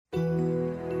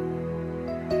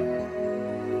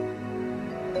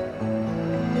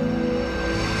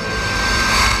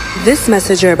This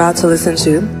message you're about to listen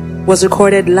to was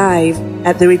recorded live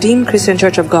at the Redeemed Christian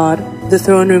Church of God, the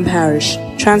Throne Room Parish,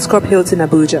 Transcorp Hilton,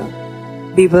 Abuja.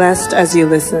 Be blessed as you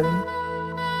listen.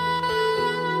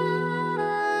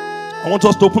 I want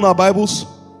us to open our Bibles.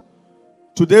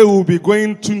 Today we'll be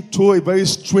going into a very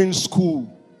strange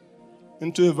school,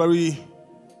 into a very,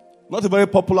 not a very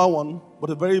popular one, but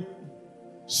a very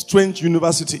strange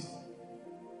university.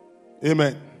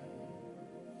 Amen.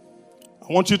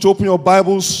 I want you to open your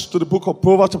Bibles to the book of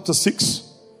Proverbs chapter 6,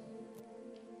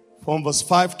 from verse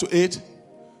 5 to 8.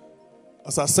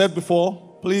 As I said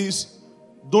before, please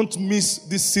don't miss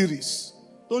this series.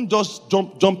 Don't just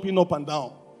jumping up and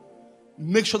down.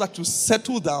 Make sure that you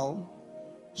settle down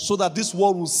so that this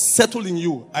word will settle in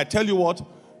you. I tell you what,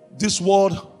 this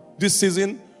word, this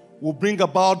season, will bring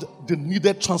about the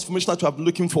needed transformation that you have been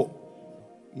looking for.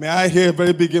 May I hear a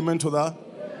very big amen to that?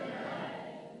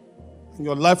 And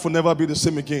your life will never be the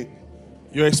same again.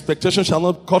 Your expectation shall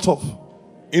not cut off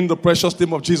in the precious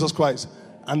name of Jesus Christ.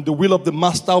 And the will of the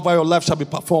Master over your life shall be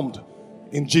performed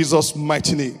in Jesus'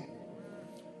 mighty name.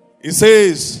 It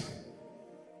says,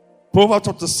 Proverbs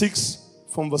chapter 6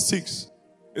 from verse 6.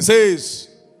 It says,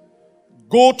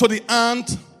 "Go to the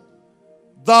ant,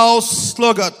 thou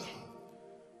sluggard.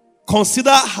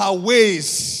 Consider her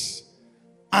ways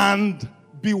and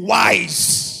be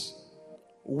wise,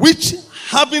 which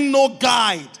having no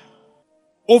guide,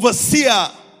 overseer,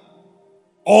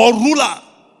 or ruler,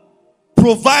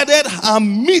 provided her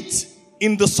meat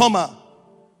in the summer,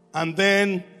 and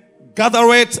then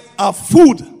gathereth her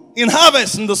food in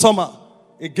harvest in the summer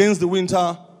against the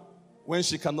winter when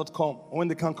she cannot come, or when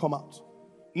they can't come out."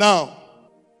 Now,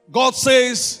 God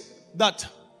says that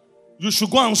you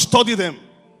should go and study them.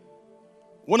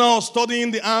 When I was studying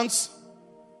the ants,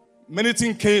 many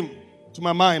things came to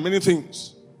my mind, many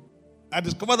things. I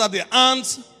discovered that the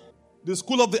ant, the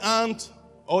school of the ant,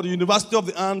 or the university of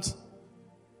the ant,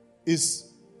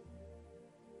 is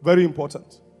very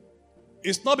important.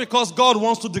 It's not because God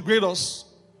wants to degrade us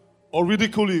or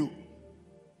ridicule you,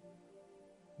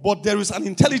 but there is an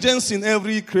intelligence in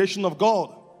every creation of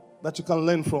God that you can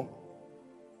learn from.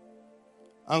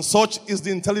 And such is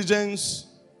the intelligence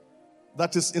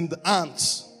that is in the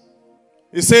ants.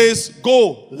 It says,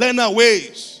 "Go, learn her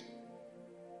ways,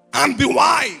 and be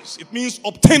wise." It means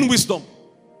obtain wisdom.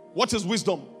 What is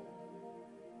wisdom?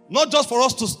 Not just for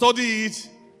us to study it,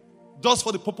 just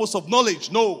for the purpose of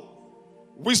knowledge. No.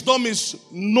 Wisdom is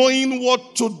knowing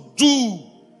what to do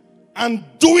and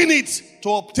doing it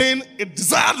to obtain a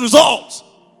desired result.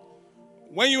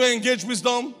 When you engage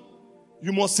wisdom,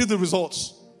 you must see the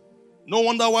results. No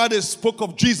wonder why they spoke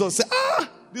of Jesus. Say,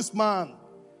 this man,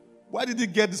 where did he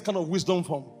get this kind of wisdom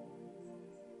from?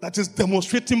 That is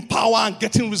demonstrating power and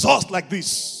getting results like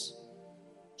this.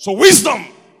 So wisdom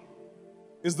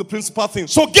is the principal thing.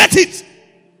 So get it.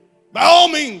 By all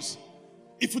means.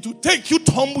 If it will take you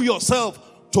to humble yourself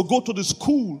to go to the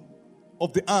school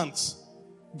of the ants,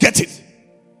 get it.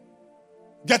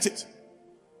 Get it.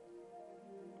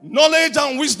 Knowledge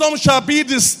and wisdom shall be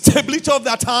the stability of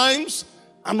their times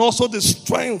and also the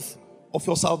strength of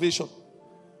your salvation.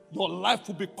 Your life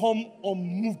will become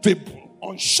unmovable,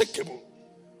 unshakable.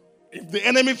 If the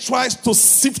enemy tries to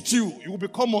sift you, you will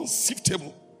become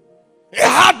unsiftable. A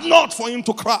hard nut for him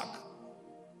to crack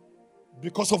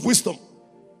because of wisdom.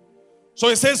 So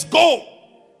it says, go.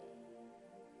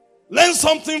 Learn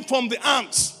something from the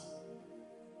ants.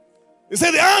 It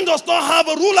says the ant does not have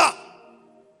a ruler,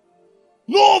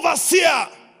 no overseer,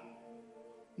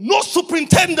 no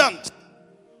superintendent,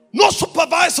 no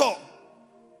supervisor,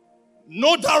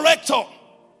 no director,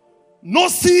 no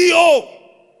CEO,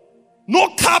 no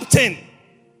captain,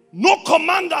 no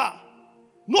commander,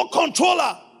 no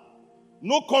controller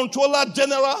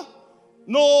general,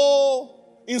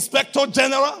 no inspector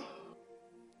general,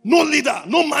 no leader,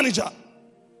 no manager.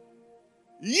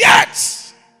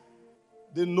 Yet,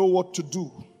 they know what to do.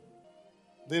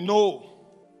 They know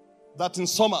that in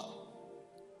summer,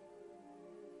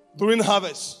 during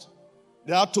harvest,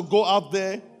 they have to go out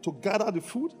there to gather the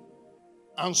food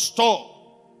and store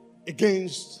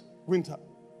against winter.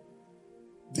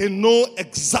 They know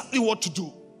exactly what to do.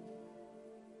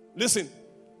 Listen,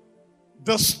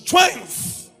 the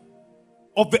strength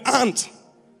of the ant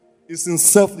is in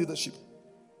self-leadership.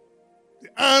 The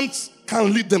ants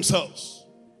can lead themselves.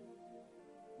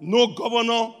 No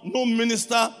governor, no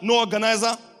minister, no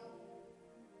organizer.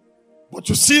 But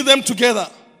you see them together,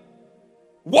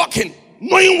 working,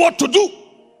 knowing what to do.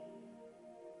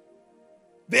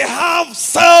 They have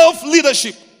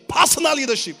self-leadership, personal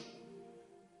leadership.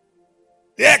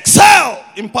 They excel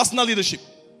in personal leadership.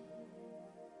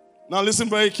 Now listen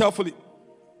very carefully.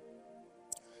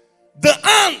 The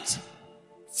ant,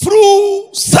 through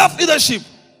self-leadership,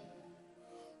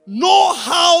 know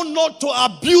how not to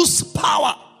abuse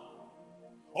power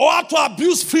or how to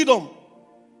abuse freedom.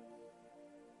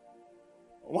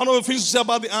 One of the things you say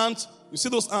about the ant, you see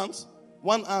those ants?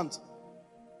 One ant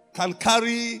can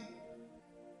carry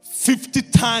 50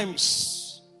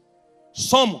 times,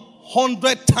 some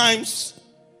 100 times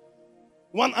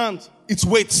one ant, its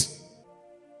weight.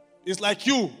 It's like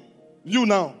you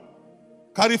now,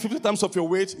 carry 50 times of your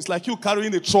weight. It's like you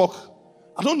carrying a truck.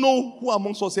 I don't know who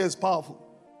amongst us here is powerful.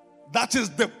 That is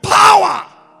the power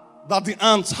that the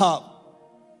ants have.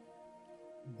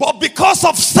 But because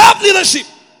of self-leadership,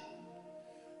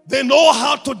 they know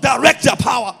how to direct their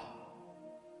power.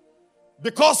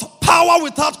 Because power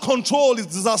without control is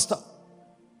disaster.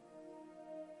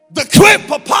 The crave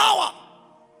for power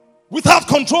without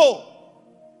control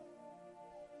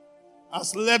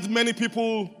has led many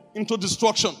people into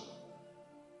destruction.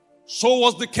 So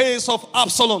was the case of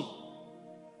Absalom,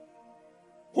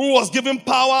 who was given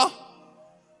power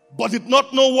but did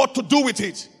not know what to do with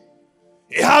it.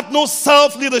 He had no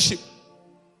self-leadership.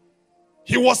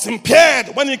 He was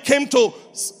impaired when it came to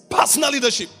personal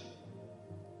leadership.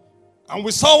 And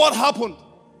we saw what happened.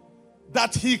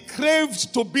 That he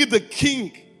craved to be the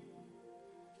king.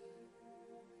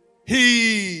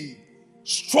 He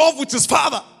strove with his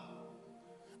father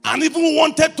and even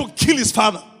wanted to kill his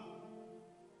father.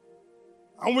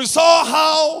 And we saw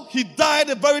how he died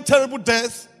a very terrible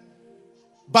death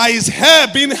by his hair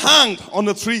being hanged on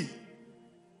a tree.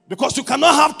 Because you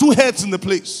cannot have two heads in the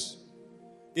place.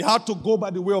 He had to go by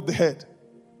the way of the head.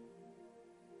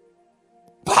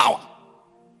 Power.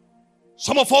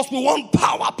 Some of us, we want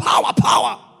power.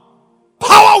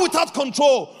 Power without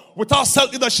control, without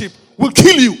self-leadership will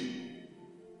kill you.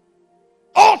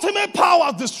 Ultimate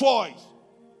power destroyed.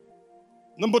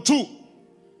 Number 2,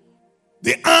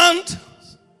 the ant,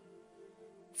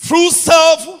 through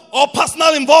self or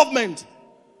personal involvement,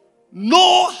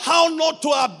 know how not to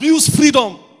abuse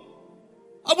freedom.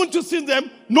 Haven't you seen them?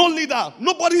 No leader.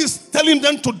 Nobody is telling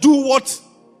them to do what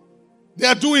they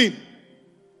are doing.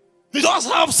 They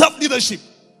just have self-leadership.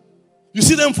 You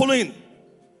see them following.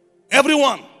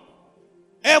 Everyone.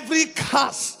 Every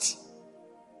caste.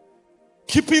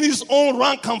 Keeping his own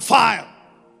rank and file.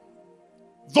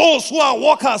 Those who are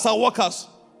workers are workers.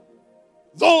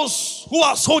 Those who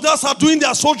are soldiers are doing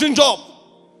their soldiering job.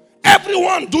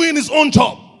 Everyone doing his own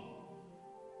job.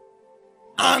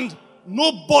 And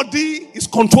nobody is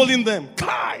controlling them.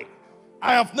 Kai,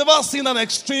 I have never seen an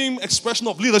extreme expression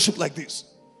of leadership like this.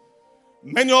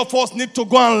 Many of us need to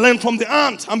go and learn from the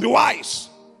ant and be wise.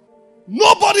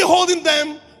 Nobody holding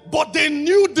them, but they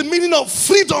knew the meaning of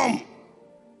freedom.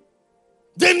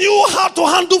 They knew how to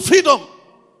handle freedom.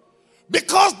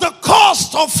 Because the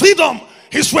cost of freedom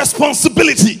is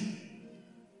responsibility.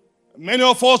 Many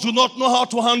of us do not know how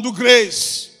to handle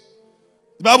grace.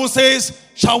 The Bible says,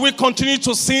 shall we continue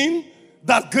to sin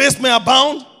that grace may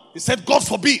abound? He said, God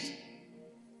forbid.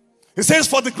 He says,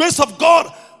 for the grace of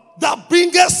God that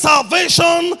bringeth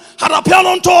salvation had appeared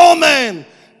unto all men,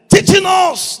 teaching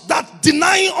us that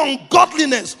denying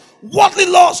ungodliness, worldly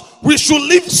lust, we should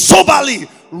live soberly,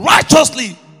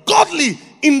 righteously, godly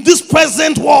in this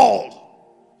present world.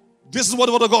 This is what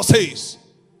the word of God says.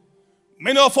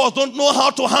 Many of us don't know how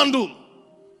to handle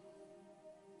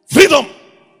freedom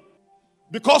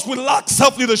because we lack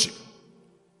self-leadership.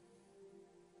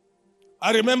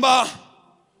 I remember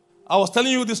I was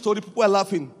telling you this story, people are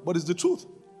laughing, but it's the truth.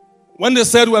 When they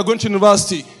said we are going to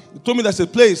university, they told me there's a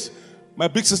place. My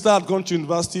big sister had gone to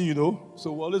university, you know.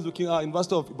 So we're always looking at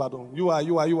University of Ibadan.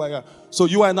 UI. So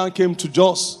UI now came to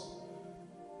Jos.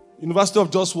 University of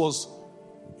Jos was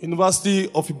University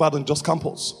of Ibadan, Jos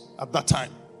campus at that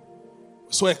time.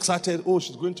 So excited. Oh,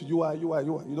 she's going to UI, you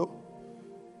know.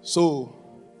 So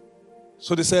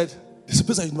they said, there's a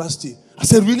place at university. I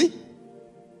said, really?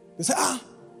 They said,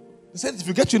 They said, if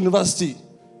you get to university,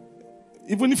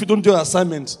 even if you don't do your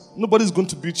assignment, nobody's going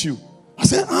to beat you. I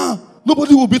said,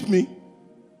 nobody will beat me.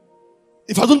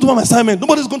 If I don't do my assignment,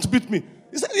 nobody's going to beat me.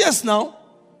 He said, yes, now.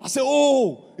 I said,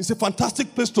 oh, it's a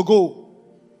fantastic place to go.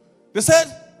 They said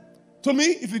to me,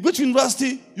 if you go to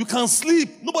university, you can sleep.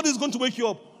 Nobody's going to wake you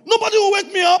up. Nobody will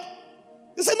wake me up.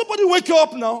 They said, nobody will wake you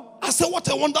up now. I said, what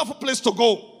a wonderful place to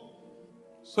go.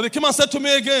 So they came and said to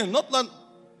me again,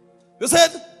 they said,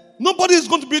 nobody is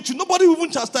going to beat you. Nobody will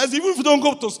even chastise you, even if you don't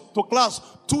go to class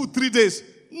 2-3 days.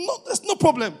 No, there's no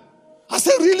problem. I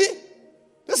said, really?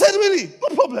 They said, really?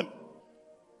 No problem.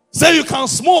 Say you can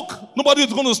smoke. Nobody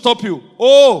is going to stop you.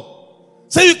 Oh.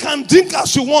 Say you can drink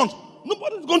as you want.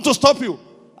 Nobody is going to stop you.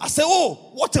 I said,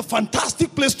 oh, what a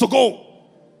fantastic place to go.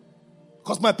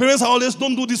 Because my parents are always,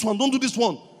 don't do this one, don't do this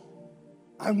one.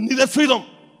 I needed freedom.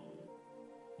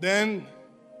 Then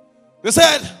they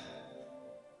said,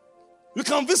 you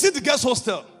can visit the guest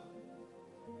hostel.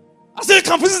 I said, you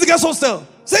can visit the guest hostel.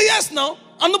 Say yes now,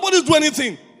 and nobody's doing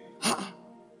anything.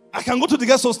 I can go to the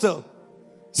guest hostel.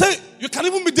 Say, you can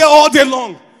even be there all day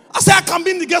long. I said, I can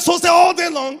be in the guest hostel all day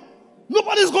long.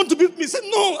 Nobody's going to beat me. Say,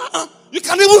 no, you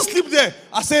can even sleep there.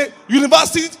 I say,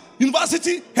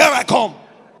 university, here I come.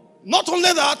 Not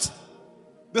only that,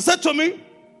 they said to me,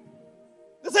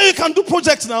 they said, you can do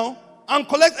projects now and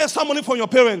collect extra money from your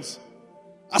parents.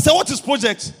 I said, what is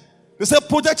project? They said,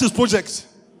 project is project.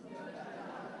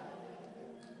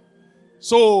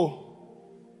 So,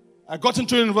 I got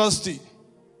into university.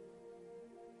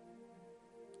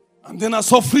 And then I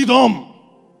saw freedom.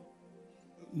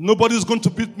 Nobody's going to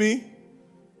beat me.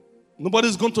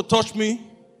 Nobody's going to touch me.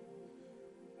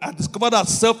 I discovered that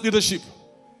self-leadership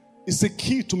is a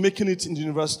key to making it in the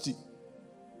university.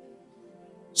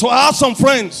 So I had some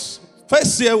friends.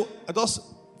 First year, I just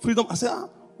freedom. I said,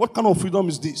 what kind of freedom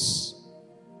is this?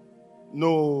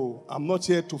 No, I'm not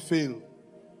here to fail.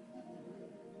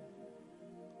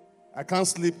 I can't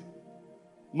sleep.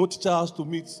 No teacher has to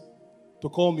meet to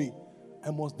call me.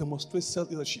 I must demonstrate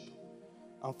self-leadership.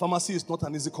 And pharmacy is not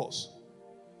an easy course.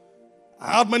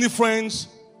 I had many friends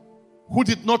who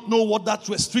did not know what that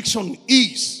restriction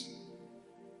is.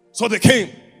 So they came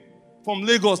from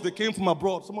Lagos. They came from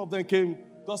abroad. Some of them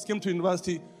just came to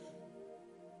university.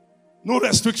 No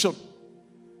restriction.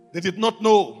 They did not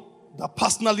know that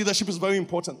personal leadership is very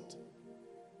important.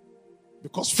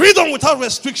 Because freedom without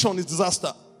restriction is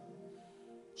disaster.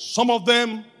 Some of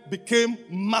them became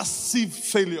massive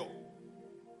failure.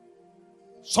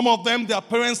 Some of them, their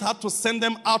parents had to send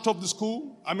them out of the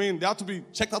school. They had to be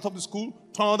checked out of the school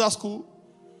to another school.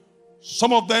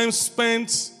 Some of them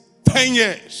spent 10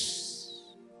 years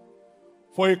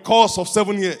for a course of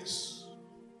 7 years.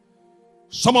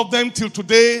 Some of them, till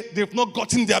today, they've not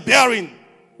gotten their bearing.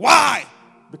 Why?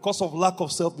 Because of lack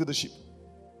of self-leadership.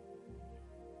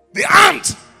 They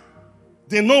aren't.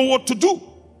 They know what to do.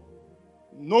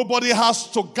 Nobody has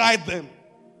to guide them.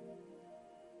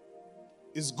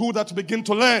 It's good that you begin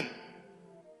to learn.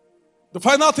 The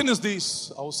final thing is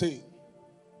this, I will say,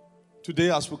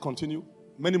 today as we continue,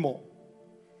 many more.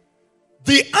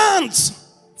 The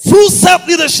ants, through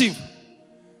self-leadership,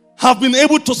 have been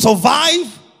able to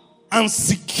survive and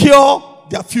secure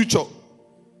their future.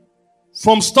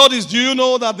 From studies, do you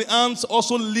know that the ants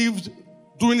also lived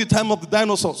during the time of the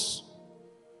dinosaurs?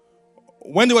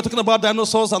 When they were talking about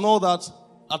dinosaurs and all that,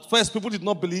 at first people did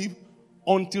not believe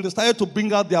until they started to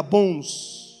bring out their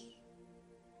bones.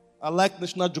 I like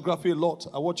National Geography a lot.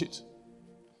 I watch it.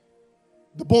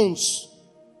 The bones.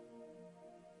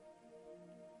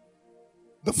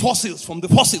 The fossils, from the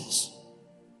fossils.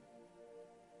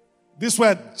 These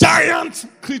were giant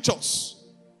creatures.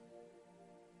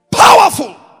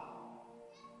 Powerful.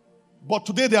 But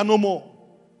today they are no more.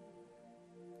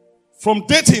 From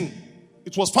dating,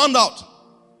 it was found out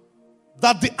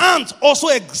that the ant also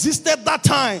existed that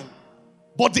time.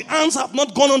 But the ants have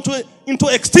not gone into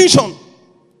extinction.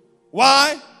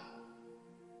 Why?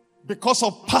 Because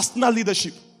of personal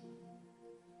leadership.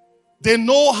 They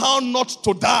know how not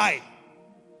to die.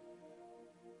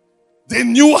 They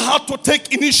knew how to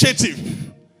take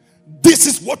initiative. This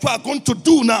is what we are going to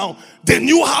do now. They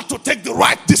knew how to take the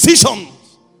right decisions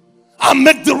and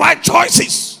make the right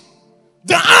choices.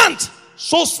 The ant,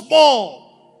 so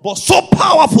small, but so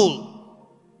powerful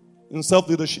in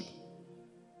self-leadership.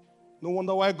 No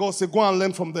wonder why God said, go and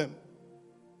learn from them.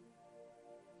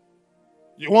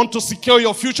 You want to secure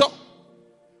your future?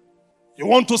 You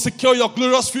want to secure your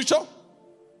glorious future?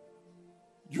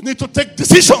 You need to take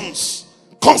decisions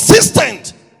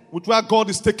consistent with where God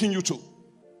is taking you to.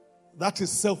 That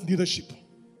is self-leadership.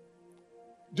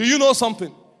 Do you know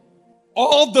something?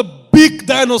 All the big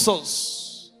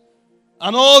dinosaurs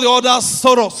and all the other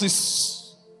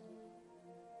sauruses,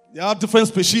 they are different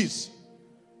species.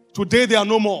 Today they are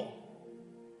no more.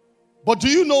 But do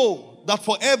you know that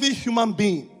for every human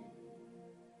being,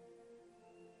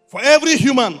 for every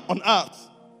human on earth,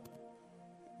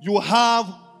 you have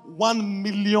 1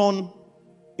 million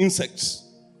insects?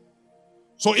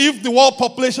 So if the world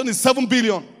population is 7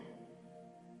 billion,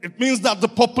 it means that the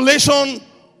population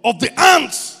of the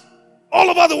ants all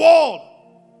over the world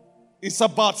is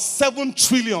about 7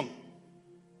 trillion.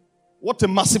 What a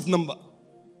massive number.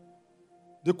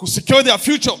 They could secure their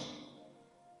future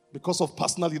because of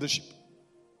personal leadership.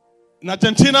 In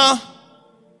Argentina,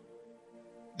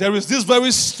 there is this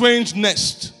very strange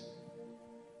nest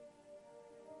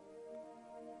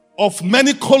of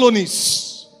many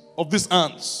colonies of these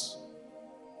ants.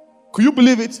 Could you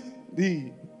believe it?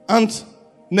 The ant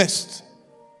nest.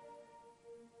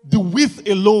 The width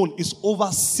alone is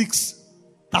over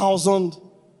 6,000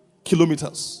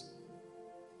 kilometers.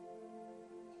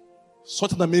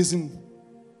 Such an amazing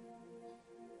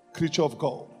creature of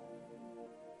God.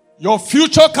 Your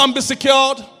future can be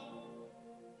secured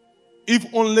if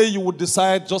only you would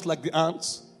decide, just like the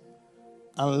ants,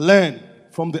 and learn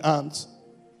from the ants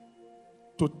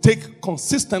to take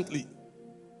consistently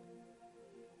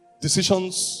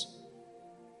decisions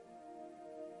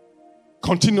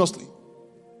continuously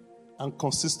and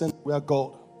consistent where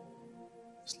God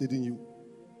is leading you.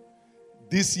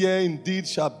 This year indeed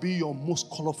shall be your most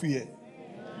colorful year.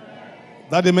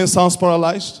 That amen sounds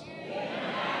paralyzed.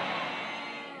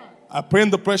 I pray in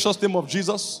the precious name of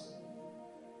Jesus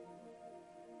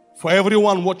for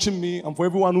everyone watching me and for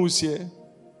everyone who is here,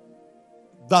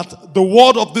 that the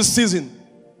word of this season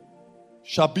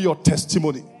shall be your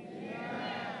testimony.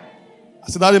 I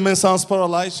said that amen sounds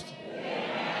paralyzed.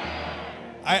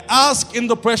 I ask in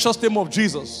the precious name of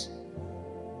Jesus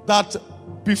that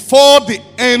before the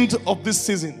end of this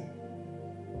season,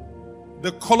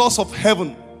 the colors of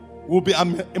heaven will be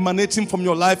emanating from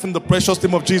your life in the precious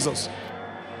name of Jesus.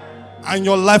 And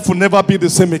your life will never be the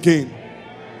same again.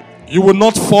 You will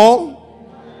not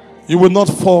fall. You will not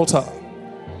falter.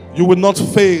 You will not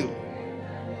fail.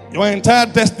 Your entire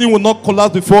destiny will not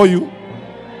collapse before you.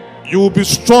 You will be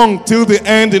strong till the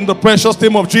end in the precious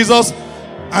name of Jesus.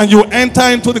 And you enter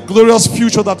into the glorious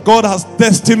future that God has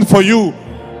destined for you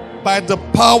by the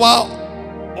power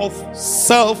of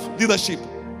self-leadership,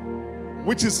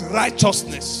 which is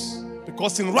righteousness.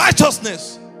 Because in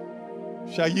righteousness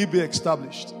shall ye be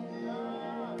established.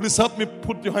 Please help me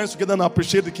put your hands together and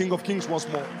appreciate the King of Kings once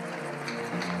more.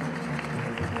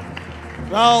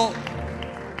 Now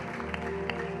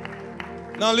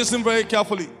listen very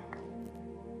carefully.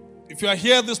 If you are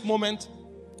here this moment,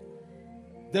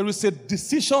 there is a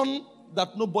decision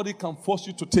that nobody can force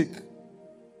you to take.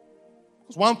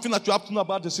 There's one thing that you have to know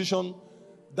about decision,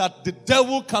 that the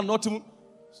devil cannot even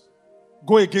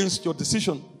go against your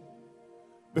decision.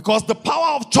 Because the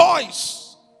power of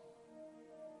choice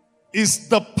is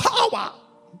the power.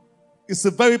 It's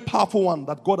a very powerful one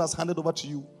that God has handed over to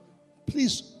you.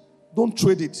 Please, don't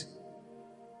trade it.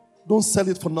 Don't sell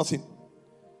it for nothing.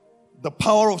 The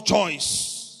power of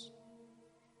choice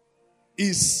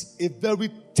is a very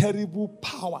terrible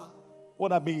power.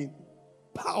 What I mean?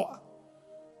 Power.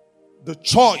 The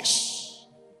choice.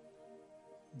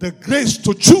 The grace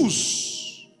to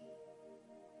choose.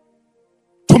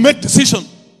 To make decision.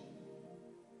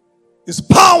 Is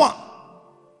power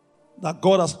that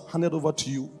God has handed over to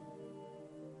you.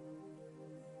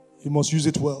 You must use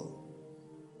it well.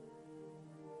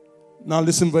 Now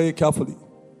listen very carefully.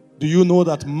 Do you know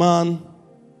that man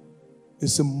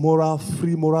is a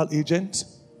free moral agent?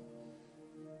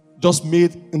 Just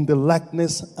made in the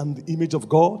likeness and the image of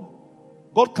God?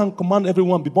 God can command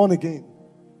everyone be born again.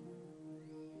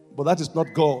 But that is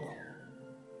not God.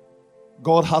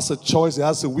 God has a choice, He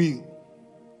has a will.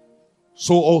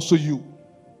 So also you.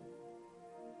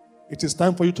 It is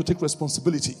time for you to take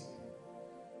responsibility.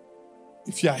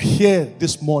 If you are here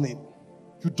this morning,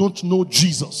 you don't know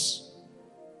Jesus,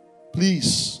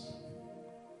 please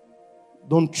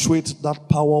don't trade that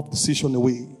power of decision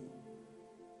away.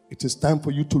 It is time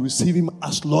for you to receive Him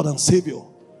as Lord and Savior,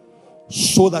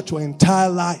 so that your entire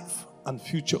life and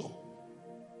future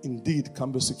indeed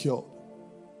can be secured.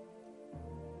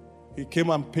 He came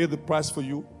and paid the price for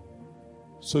you,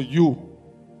 so you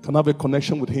can have a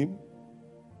connection with Him.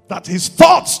 That His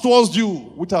thoughts towards you,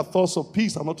 which are thoughts of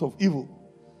peace and not of evil,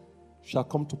 shall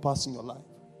come to pass in your life.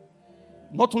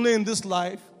 Not only in this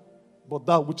life, but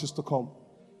that which is to come.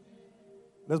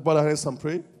 Let's bow our heads and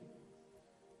pray.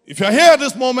 If you're here at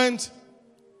this moment,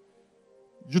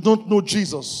 you don't know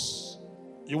Jesus.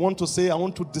 You want to say, I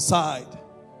want to decide.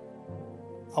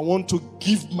 I want to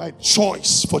give my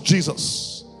choice for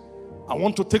Jesus. I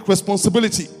want to take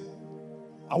responsibility.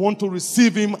 I want to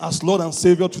receive Him as Lord and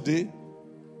Savior today.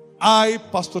 I,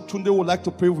 Pastor Tunde, would like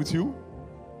to pray with you.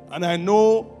 And I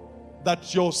know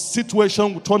that your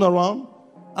situation will turn around.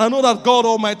 I know that God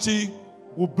Almighty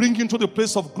will bring you into the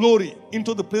place of glory,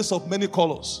 into the place of many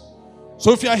colors.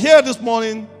 So if you are here this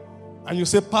morning and you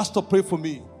say, Pastor, pray for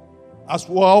me. As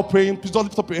we're all praying, please don't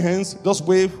lift up your hands. Just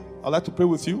wave. I'd like to pray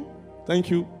with you. Thank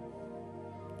you.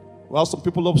 Well, some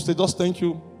people upstairs, just thank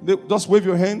you. Just wave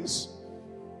your hands.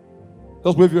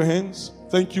 Just wave your hands.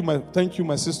 Thank you,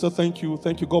 my sister. Thank you.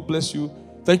 God bless you.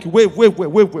 Thank you. Wave.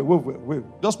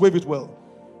 Just wave it well.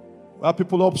 Well,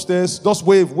 people upstairs, just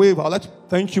wave. I'd like to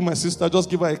thank you, my sister. Just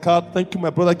give her a card. Thank you,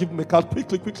 my brother. Give him a card.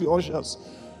 Quickly, ushers.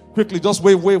 Quickly, just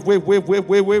wave, wave, wave, wave, wave,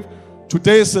 wave, wave.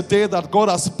 Today is the day that God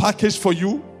has packaged for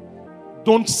you.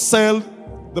 Don't sell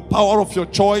the power of your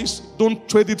choice. Don't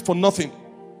trade it for nothing.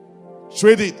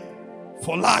 Trade it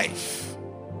for life.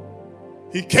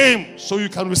 He came so you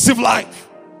can receive life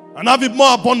and have it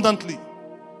more abundantly.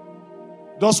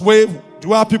 Just wave. Do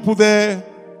you have people there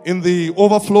in the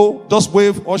overflow? Just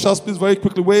wave. Ushers, please very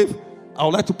quickly wave. I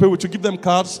would like to pray with you. Give them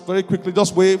cards very quickly.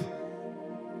 Just wave.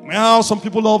 May I have some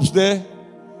people up there?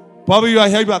 Probably you are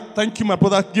here. You are, thank you, my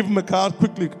brother. Give him a card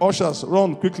quickly. Ushers,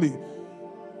 run quickly.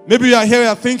 Maybe you are here. You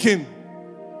are thinking,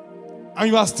 and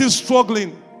you are still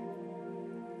struggling.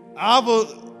 I have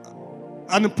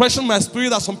an impression in my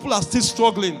spirit that some people are still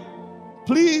struggling.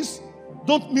 Please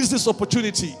don't miss this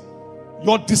opportunity.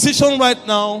 Your decision right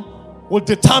now will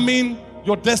determine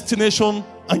your destination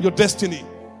and your destiny.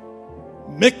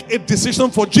 Make a decision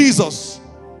for Jesus.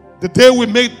 The day we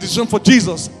make a decision for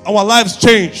Jesus, our lives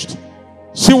changed.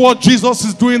 See what Jesus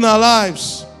is doing in our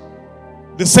lives.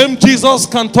 The same Jesus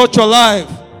can touch your life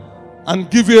and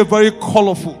give you a very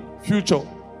colorful future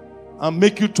and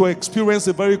make you to experience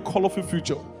a very colorful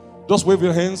future. Just wave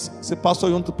your hands. Say, Pastor,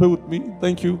 you want to pray with me?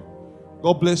 Thank you.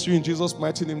 God bless you in Jesus'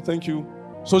 mighty name. Thank you.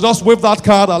 So just wave that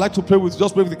card. I'd like to pray with you.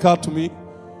 Just wave the card to me.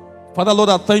 Father, Lord,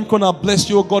 I thank you and I bless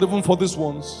you, God, even for these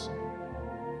ones.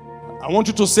 I want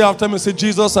you to say after me, say,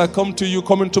 Jesus, I come to you,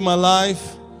 come into my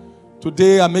life.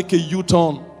 Today I make a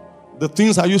U-turn. The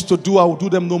things I used to do, I will do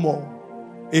them no more.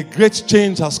 A great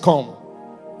change has come.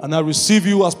 And I receive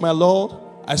you as my Lord.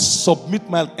 I submit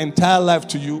my entire life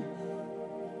to you.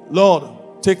 Lord,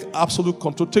 take absolute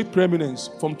control. Take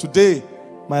preeminence. From today,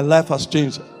 my life has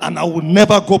changed. And I will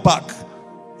never go back.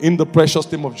 In the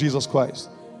precious name of Jesus Christ.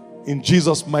 In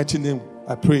Jesus' mighty name,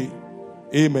 I pray.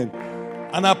 Amen.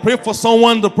 And I pray for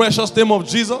someone in the precious name of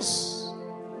Jesus,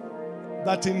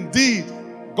 that indeed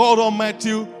God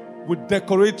Almighty will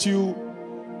decorate you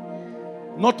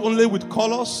not only with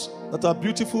colors that are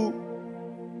beautiful,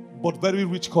 but very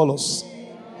rich colors.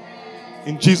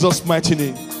 In Jesus' mighty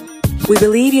name. We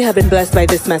believe you have been blessed by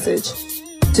this message.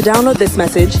 To download this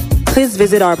message, please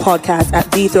visit our podcast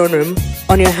at The Throne Room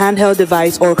on your handheld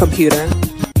device or computer.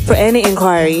 For any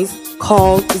inquiries,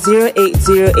 call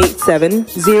 08087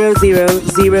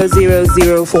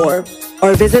 000004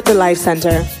 or visit the Life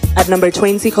Center at number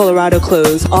 20 Colorado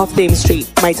Close off Dame Street,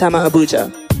 Maitama,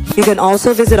 Abuja. You can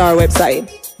also visit our website,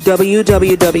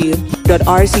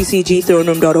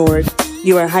 www.rccgthroneroom.org.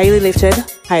 You are highly lifted,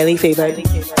 highly favored.